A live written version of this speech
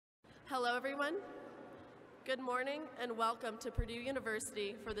Hello, everyone. Good morning and welcome to Purdue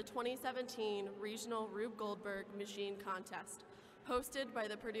University for the 2017 Regional Rube Goldberg Machine Contest, hosted by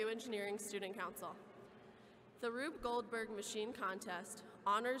the Purdue Engineering Student Council. The Rube Goldberg Machine Contest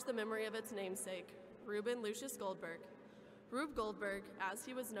honors the memory of its namesake, Reuben Lucius Goldberg. Rube Goldberg, as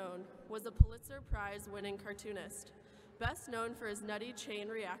he was known, was a Pulitzer Prize-winning cartoonist, best known for his nutty chain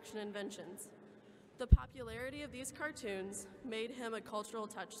reaction inventions. The popularity of these cartoons made him a cultural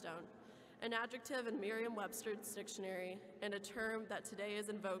touchstone, an adjective in Merriam-Webster's dictionary, and a term that today is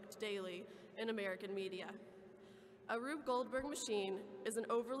invoked daily in American media. A Rube Goldberg machine is an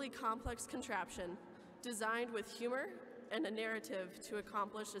overly complex contraption designed with humor and a narrative to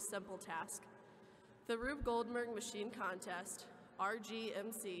accomplish a simple task. The Rube Goldberg Machine Contest,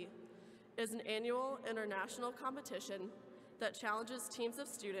 RGMC, is an annual international competition that challenges teams of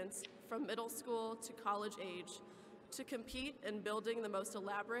students from middle school to college age to compete in building the most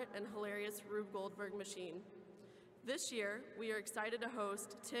elaborate and hilarious Rube Goldberg machine. This year, we are excited to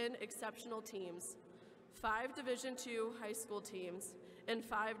host 10 exceptional teams, 5 Division II high school teams, and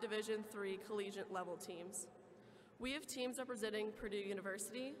 5 Division III collegiate level teams. We have teams representing Purdue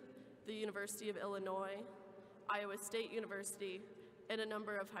University, the University of Illinois, Iowa State University, and a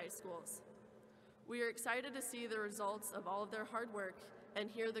number of high schools. We are excited to see the results of all of their hard work and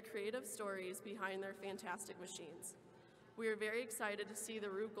hear the creative stories behind their fantastic machines. We are very excited to see the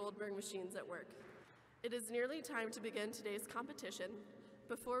Rube Goldberg machines at work. It is nearly time to begin today's competition.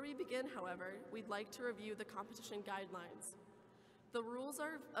 Before we begin, however, we'd like to review the competition guidelines. The rules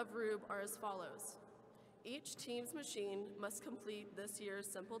of Rube are as follows. Each team's machine must complete this year's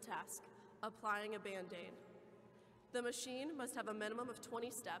simple task, applying a Band-Aid. The machine must have a minimum of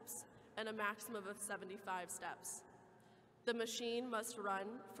 20 steps and a maximum of 75 steps. The machine must run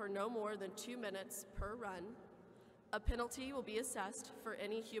for no more than 2 minutes per run. A penalty will be assessed for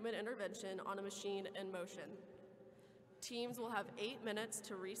any human intervention on a machine in motion. Teams will have 8 minutes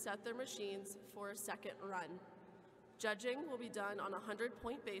to reset their machines for a second run. Judging will be done on a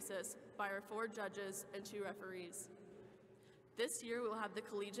 100-point basis by our 4 judges and 2 referees. This year, we'll have the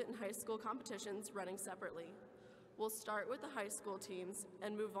collegiate and high school competitions running separately. We'll start with the high school teams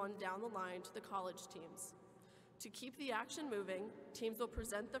and move on down the line to the college teams. To keep the action moving, teams will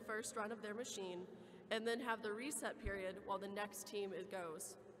present the first run of their machine and then have the reset period while the next team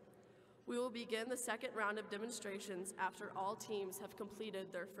goes. We will begin the second round of demonstrations after all teams have completed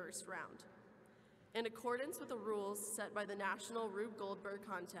their first round. In accordance with the rules set by the National Rube Goldberg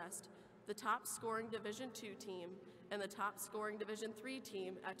Contest, the top scoring Division II team and the top scoring Division III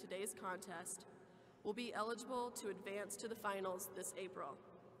team at today's contest will be eligible to advance to the finals this April.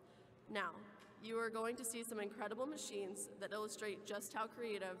 Now, you are going to see some incredible machines that illustrate just how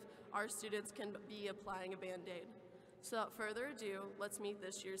creative our students can be applying a Band-Aid. So without further ado, let's meet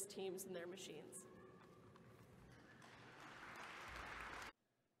this year's teams and their machines.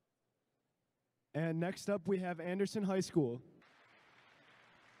 And next up, we have Anderson High School.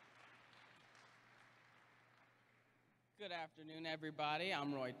 Good afternoon, everybody.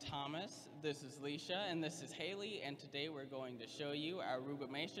 I'm Roy Thomas. This is Leisha, and this is Haley, and today we're going to show you our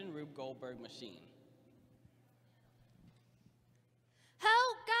Rubimation Rube Goldberg machine.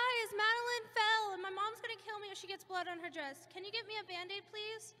 Help, guys! Madeline fell, and my mom's gonna kill me if she gets blood on her dress. Can you get me a Band-Aid,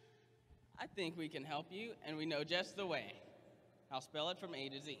 please? I think we can help you, and we know just the way. I'll spell it from A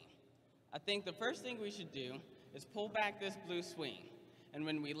to Z. I think the first thing we should do is pull back this blue swing, and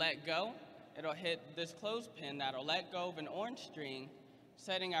when we let go, it'll hit this clothespin that'll let go of an orange string,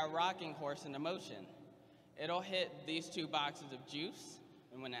 setting our rocking horse into motion. It'll hit these 2 boxes of juice,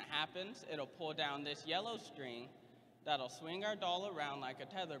 and when it happens, it'll pull down this yellow string that'll swing our doll around like a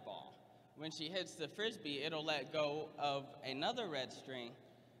tether ball. When she hits the frisbee, it'll let go of another red string,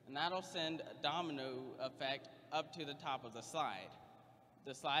 and that'll send a domino effect up to the top of the slide.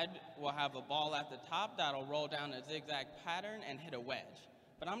 The slide will have a ball at the top that'll roll down a zigzag pattern and hit a wedge.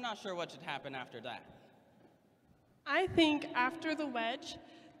 But I'm not sure what should happen after that. I think after the wedge,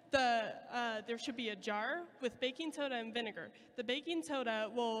 there should be a jar with baking soda and vinegar. The baking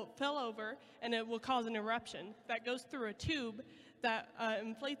soda will fill over and it will cause an eruption that goes through a tube that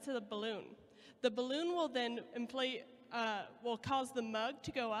inflates the balloon. The balloon will then will cause the mug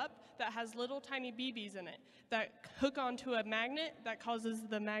to go up that has little tiny BBs in it that hook onto a magnet that causes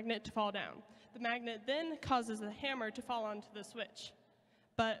the magnet to fall down. The magnet then causes the hammer to fall onto the switch.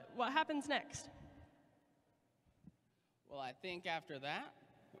 But what happens next? Well, I think after that,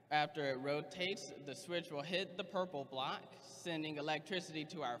 after it rotates, the switch will hit the purple block, sending electricity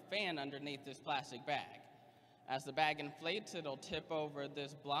to our fan underneath this plastic bag. As the bag inflates, it'll tip over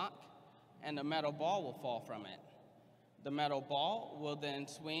this block, and a metal ball will fall from it. The metal ball will then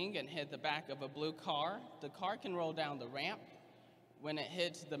swing and hit the back of a blue car. The car can roll down the ramp. When it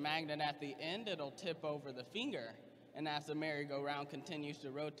hits the magnet at the end, it'll tip over the finger. And as the merry-go-round continues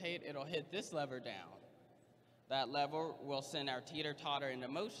to rotate, it'll hit this lever down. That lever will send our teeter-totter into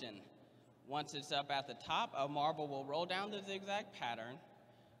motion. Once it's up at the top, a marble will roll down the zigzag pattern.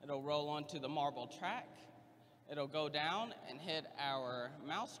 It'll roll onto the marble track. It'll go down and hit our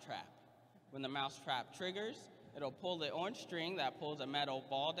mouse trap. When the mouse trap triggers, it'll pull the orange string that pulls a metal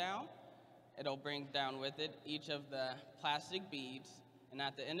ball down. It'll bring down with it each of the plastic beads, and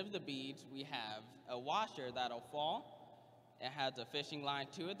at the end of the beads, we have a washer that'll fall. It has a fishing line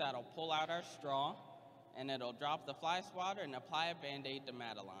to it that'll pull out our straw, and it'll drop the fly swatter and apply a Band-Aid to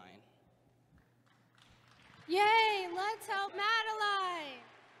Madeline. Yay, let's help Madeline!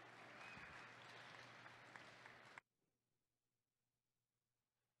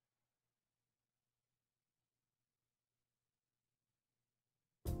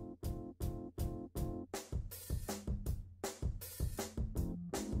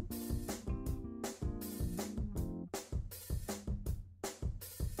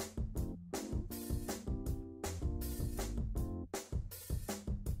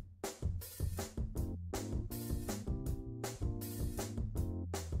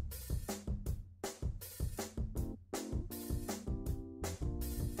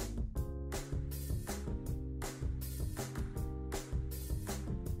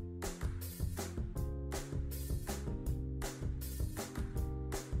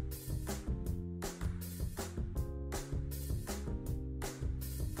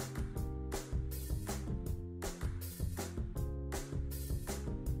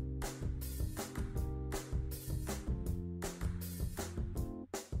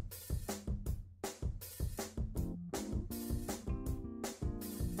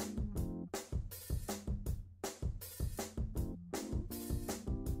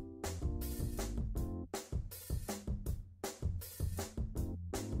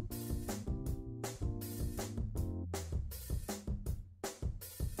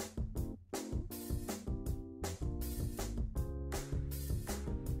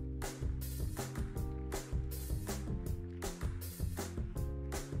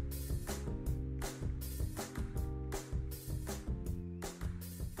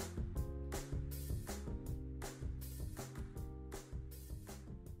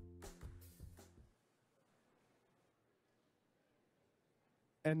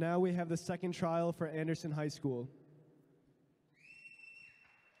 And now we have the second trial for Anderson High School.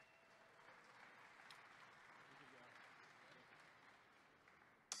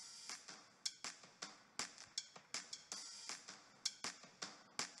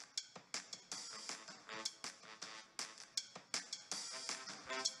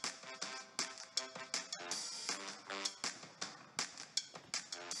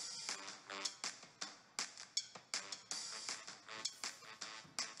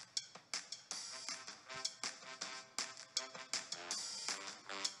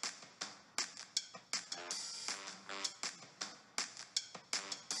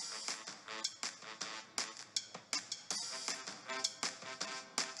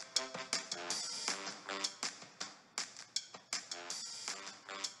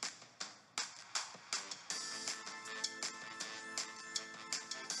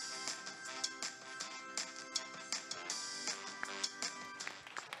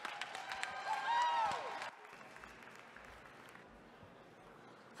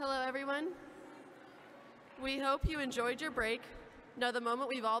 Hello, everyone. We hope you enjoyed your break. Now, the moment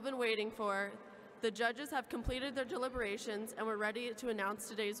we've all been waiting for. The judges have completed their deliberations and we're ready to announce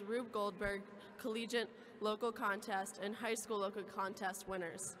today's Rube Goldberg Collegiate Local Contest and High School Local Contest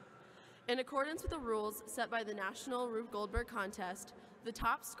winners. In accordance with the rules set by the National Rube Goldberg Contest, the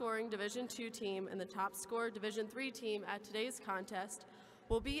top scoring Division II team and the top scorer Division III team at today's contest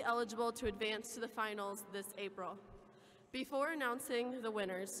will be eligible to advance to the finals this April. Before announcing the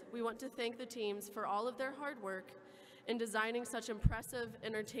winners, we want to thank the teams for all of their hard work in designing such impressive,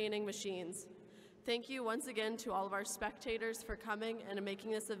 entertaining machines. Thank you once again to all of our spectators for coming and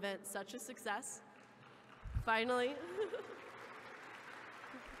making this event such a success. Finally,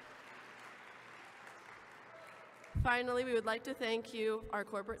 we would like to thank you, our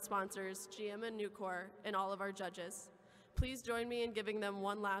corporate sponsors, GM and Nucor, and all of our judges. Please join me in giving them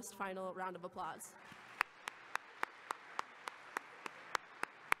one last final round of applause.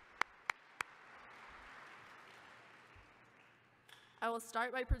 I will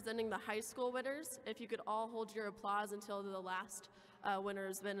start by presenting the high school winners. If you could all hold your applause until the last winner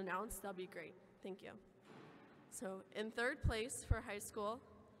has been announced, that'd be great. Thank you. So in third place for high school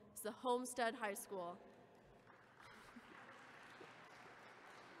is the Homestead High School.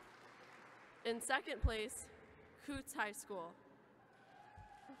 In second place, Coots High School.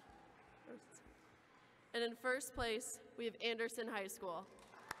 And in first place, we have Anderson High School.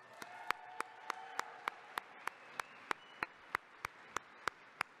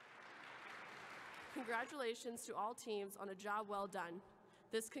 Congratulations to all teams on a job well done.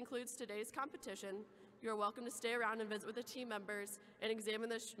 This concludes today's competition. You are welcome to stay around and visit with the team members and examine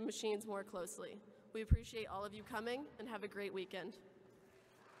the machines more closely. We appreciate all of you coming and have a great weekend.